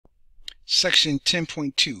Section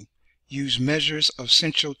 10.2. Use measures of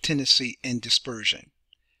central tendency and dispersion.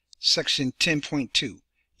 Section 10.2.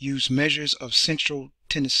 Use measures of central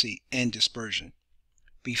tendency and dispersion.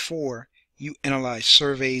 Before, you analyzed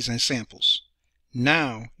surveys and samples.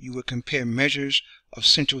 Now, you will compare measures of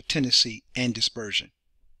central tendency and dispersion.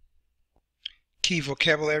 Key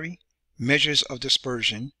vocabulary: measures of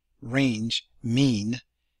dispersion, range, mean,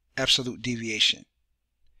 absolute deviation.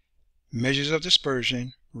 Measures of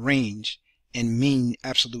dispersion, range, and mean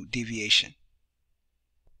absolute deviation.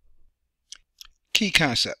 Key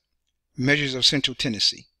concept: measures of central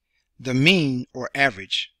tendency. The mean or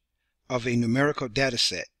average of a numerical data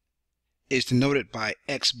set is denoted by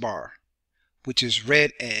X bar, which is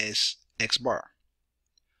read as X bar.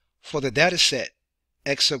 For the data set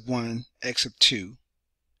X of 1, X of 2,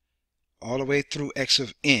 all the way through X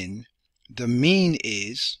of n, the mean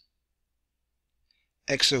is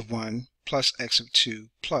X of 1 plus X of 2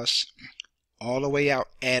 plus all the way out,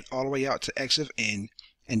 add all the way out to X of n,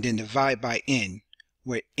 and then divide by n,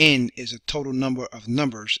 where n is the total number of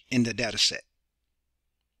numbers in the data set.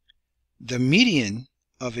 The median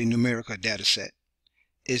of a numerical data set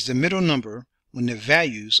is the middle number when the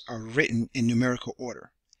values are written in numerical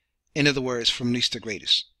order, in other words, from least to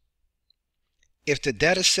greatest. If the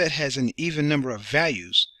data set has an even number of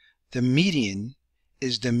values, the median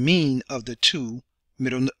is the mean of the two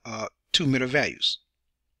middle values.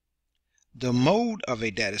 The mode of a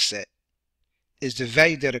data set is the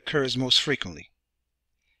value that occurs most frequently.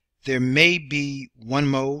 There may be one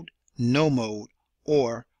mode, no mode,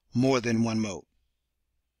 or more than one mode.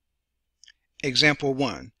 Example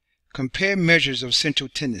 1. Compare measures of central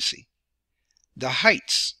tendency. The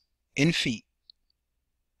heights in feet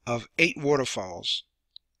of 8 waterfalls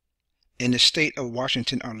in the state of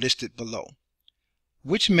Washington are listed below.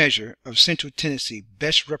 Which measure of central tendency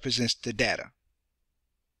best represents the data?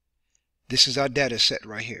 This is our data set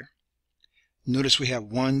right here. Notice we have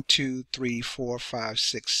 1, 2, 3, 4, 5,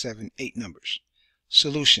 6, 7, 8 numbers.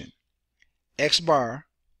 Solution: X bar,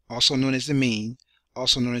 also known as the mean,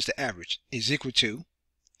 also known as the average, is equal to,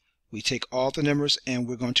 we take all the numbers and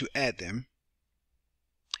we're going to add them,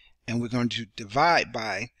 and we're going to divide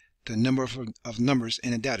by the number of numbers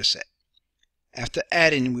in a data set. After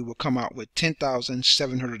adding, we will come out with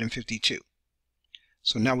 10,752.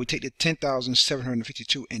 So now we take the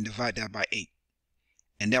 10,752 and divide that by 8,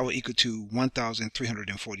 and that will equal to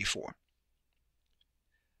 1,344.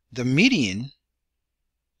 The median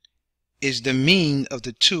is the mean of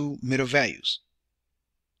the two middle values,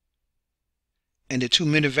 and the two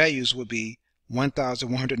middle values will be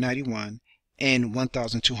 1,191 and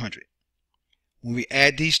 1,200. When we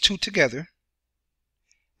add these two together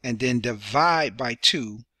and then divide by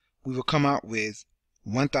 2, we will come out with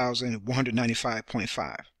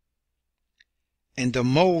 1,195.5, and the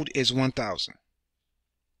mode is 1,000.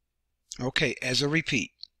 Okay, as a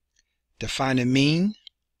repeat, define the mean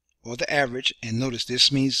or the average, and notice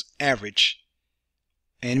this means average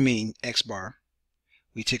and mean, X bar.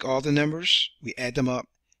 We take all the numbers, we add them up,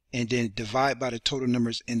 and then divide by the total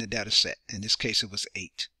numbers in the data set. In this case, it was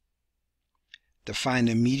 8. Define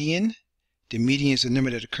the median. The median is the number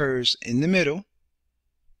that occurs in the middle,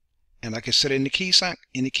 and like I said in the key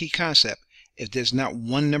concept, if there's not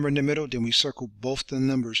one number in the middle, then we circle both the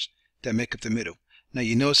numbers that make up the middle. Now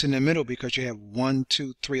you notice in the middle, because you have 1,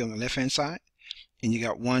 2, 3 on the left hand side, and you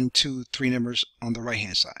got 1, 2, 3 numbers on the right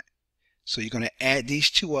hand side. So you're going to add these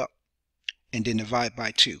two up and then divide by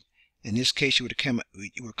 2. In this case, you would come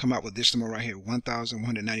out with this number right here,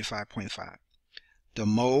 1,195.5. The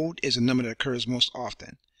mode is the number that occurs most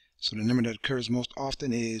often. So the number that occurs most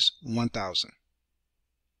often is 1,000.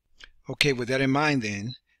 Okay, with that in mind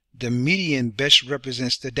then, the median best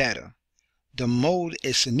represents the data. The mode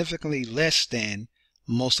is significantly less than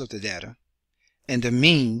most of the data, and the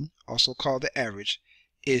mean, also called the average,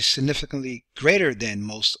 is significantly greater than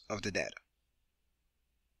most of the data.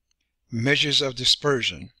 Measures of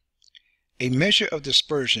dispersion. A measure of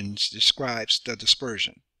dispersion describes the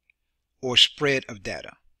dispersion or spread of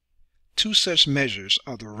data. Two such measures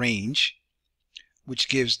are the range, which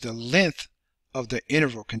gives the length of the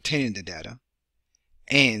interval containing the data,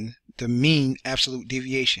 and the mean absolute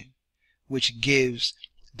deviation, which gives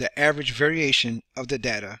the average variation of the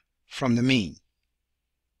data from the mean.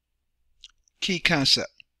 Key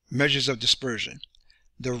concept: measures of dispersion.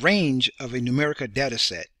 The range of a numerical data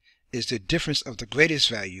set is the difference of the greatest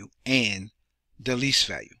value and the least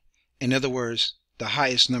value. In other words, the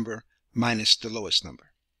highest number minus the lowest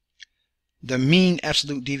number. The mean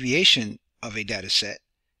absolute deviation of a data set,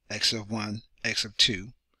 X of 1, X of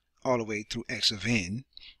 2, all the way through X of n,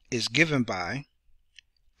 is given by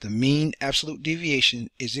the mean absolute deviation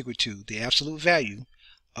is equal to the absolute value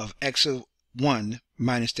of x of 1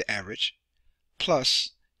 minus the average,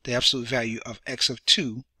 plus the absolute value of x of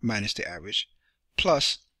 2 minus the average,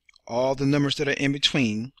 plus all the numbers that are in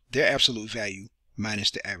between, their absolute value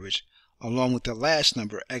minus the average, along with the last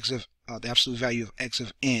number, the absolute value of x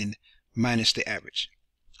of n minus the average.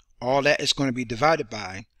 All that is going to be divided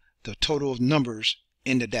by the total of numbers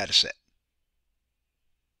in the data set,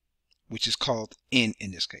 which is called n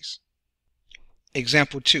in this case.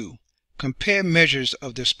 Example 2. Compare measures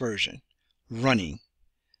of dispersion. Running.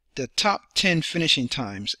 The top 10 finishing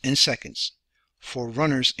times in seconds for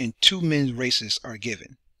runners in 2 men's races are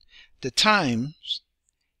given. The times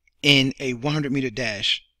in a 100-meter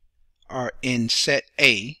dash are in set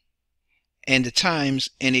A, and the times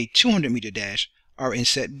in a 200-meter dash are in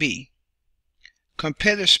set B.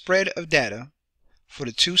 Compare the spread of data for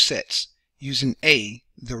the two sets using A,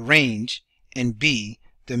 the range, and B,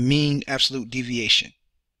 the mean absolute deviation.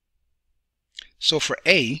 So for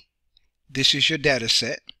A, this is your data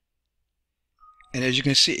set, and as you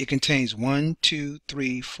can see, it contains 1, 2,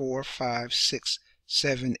 3, 4, 5, 6,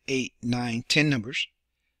 7, 8, 9, 10 numbers.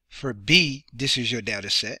 For B, this is your data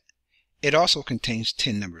set. It also contains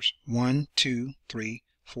 10 numbers. 1, 2, 3,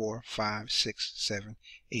 4, 5, 6, 7,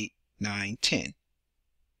 8, 9, 10.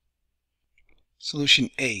 Solution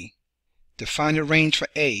A. To find the range for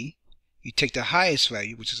A, you take the highest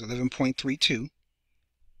value, which is 11.32.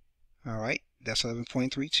 Alright, that's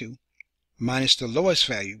 11.32. Minus the lowest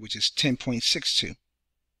value, which is 10.62.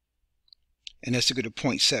 And that's equal to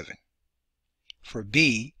 0.7. For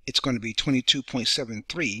B, it's going to be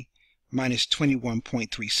 22.73 minus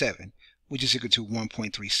 21.37, which is equal to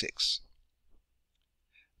 1.36.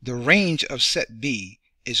 The range of set B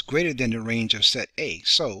is greater than the range of set A,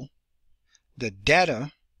 so the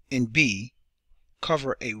data in B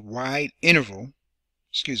covers a wider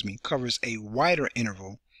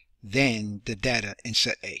interval than the data in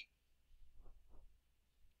set A.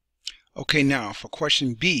 Okay, now for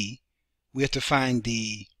question B, we have to find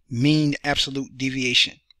the mean absolute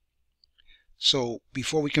deviation. So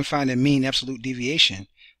before we can find the mean absolute deviation,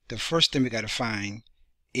 the first thing we got to find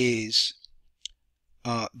is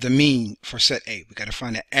the mean for set A. We got to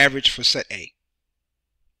find the average for set A.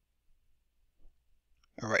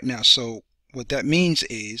 Alright, now so what that means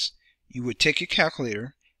is you would take your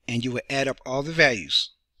calculator and you would add up all the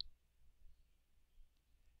values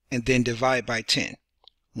and then divide by 10.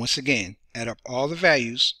 Once again, add up all the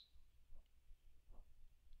values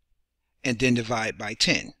and then divide by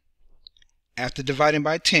 10. After dividing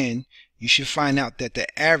by 10, you should find out that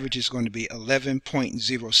the average is going to be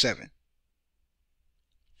 11.07.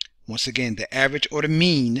 Once again, the average or the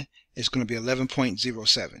mean is going to be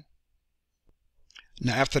 11.07.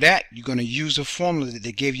 Now after that, you're going to use the formula that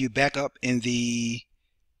they gave you back up in the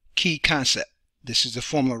key concept. This is the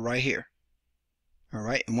formula right here.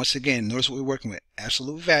 Alright, and once again, notice what we're working with.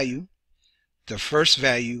 Absolute value, the first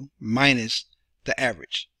value minus the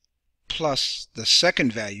average, plus the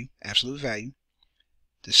second value, absolute value,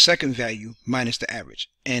 the second value minus the average,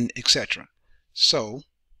 and etc. So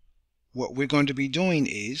what we're going to be doing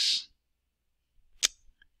is,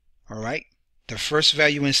 alright, the first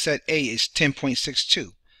value in set A is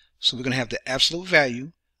 10.62. So we're going to have the absolute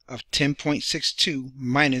value of 10.62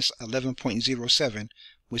 minus 11.07,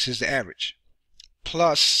 which is the average,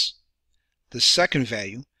 plus the second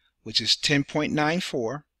value, which is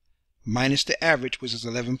 10.94, minus the average, which is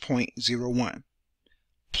 11.01,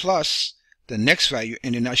 plus the next value,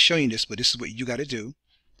 and they're not showing this, but this is what you got to do,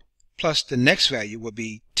 plus the next value will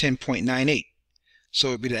be 10.98. So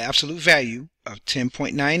it would be the absolute value of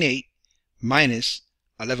 10.98 minus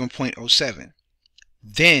 11.07.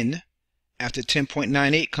 Then after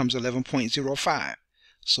 10.98 comes 11.05.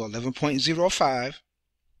 So 11.05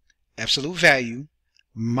 absolute value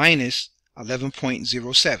minus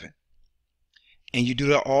 11.07. And you do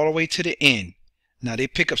that all the way to the end. Now they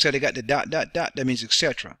pick up, say they got the dot, dot, dot, that means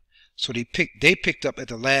etc. So they picked up at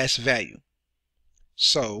the last value.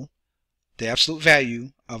 So the absolute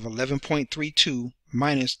value of 11.32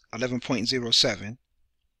 minus 11.07.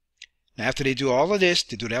 Now after they do all of this,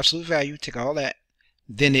 they do the absolute value, take all that,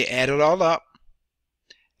 then they add it all up,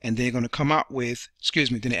 and they're going to come out with,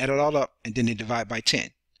 then they add it all up, and then they divide by 10.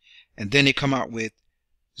 And then they come out with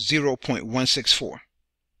 0.164.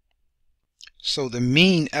 So the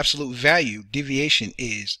mean absolute value deviation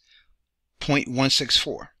is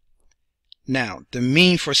 0.164. Now the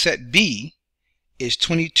mean for set B is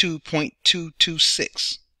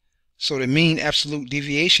 22.226. So the mean absolute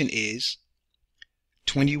deviation is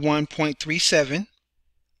 21.37.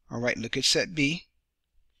 Alright, look at set B.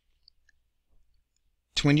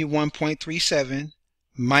 21.37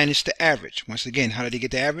 minus the average. Once again, how did they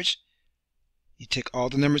get the average? You take all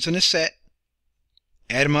the numbers in the set,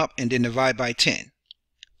 add them up, and then divide by 10.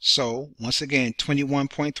 So once again,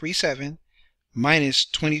 21.37 minus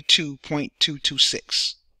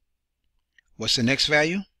 22.226. What's the next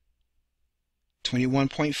value?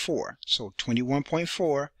 21.4. So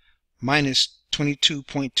 21.4 minus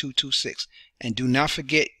 22.226. And do not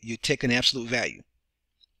forget, you take an absolute value.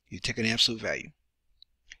 You take an absolute value.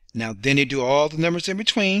 Now then they do all the numbers in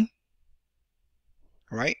between,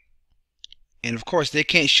 right? And of course they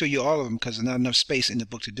can't show you all of them because there's not enough space in the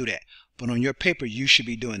book to do that. But on your paper you should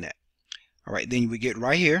be doing that. Alright, then we get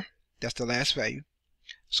right here. That's the last value.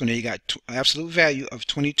 So now you got absolute value of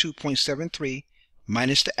 22.73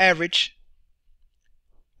 minus the average,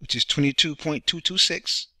 which is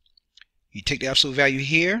 22.226. You take the absolute value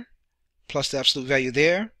here, plus the absolute value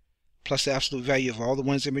there, plus the absolute value of all the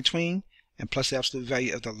ones in between, and plus the absolute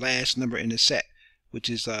value of the last number in the set, which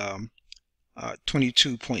is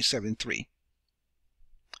 22.73.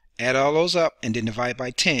 Add all those up and then divide by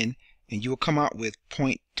 10, and you will come out with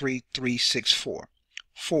 0.3364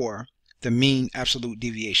 for the mean absolute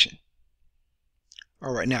deviation.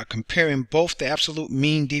 Alright, now comparing both the absolute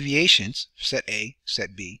mean deviations, set A,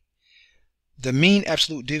 set B, the mean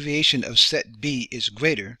absolute deviation of set B is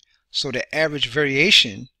greater, so the average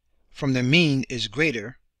variation from the mean is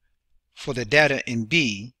greater for the data in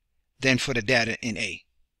B than for the data in A.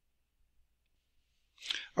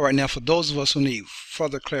 Alright, now for those of us who need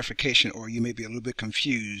further clarification, or you may be a little bit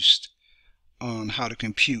confused on how to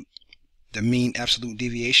compute the mean absolute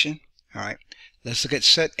deviation, alright, let's look at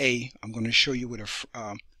set A. I'm going to show you with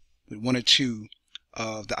one or two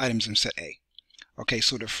of the items in set A. Okay,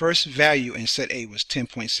 so the first value in set A was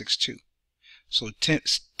 10.62. So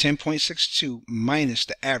 10.62 minus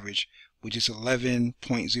the average, which is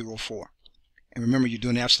 11.04. And remember, you're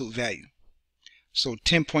doing the absolute value. So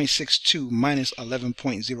 10.62 minus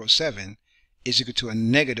 11.07 is equal to a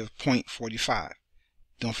negative 0.45.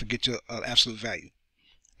 Don't forget your absolute value.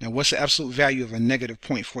 Now what's the absolute value of a negative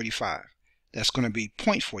 0.45? That's going to be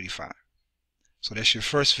 0.45. So that's your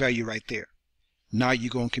first value right there. Now you're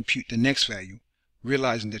going to compute the next value,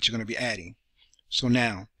 realizing that you're going to be adding. So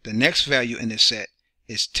now the next value in this set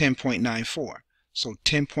is 10.94. So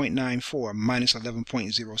 10.94 minus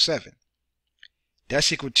 11.07.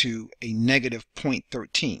 That's equal to a negative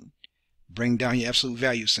 0.13. Bring down your absolute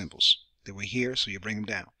value symbols. They were here, so you bring them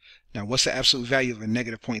down. Now what's the absolute value of a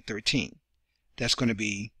negative 0.13? That's going to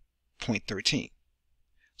be 0.13.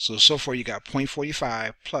 So far you got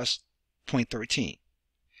 0.45 plus 0.13.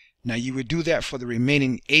 Now you would do that for the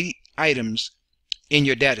remaining 8 items in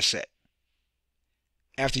your data set.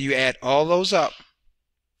 After you add all those up,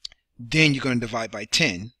 then you're going to divide by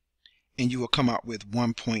 10, and you will come out with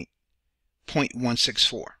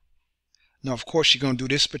 1.164. Now of course you're going to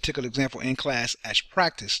do this particular example in class as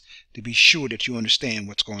practice to be sure that you understand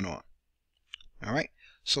what's going on. Alright,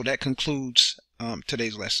 so that concludes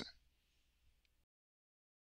today's lesson.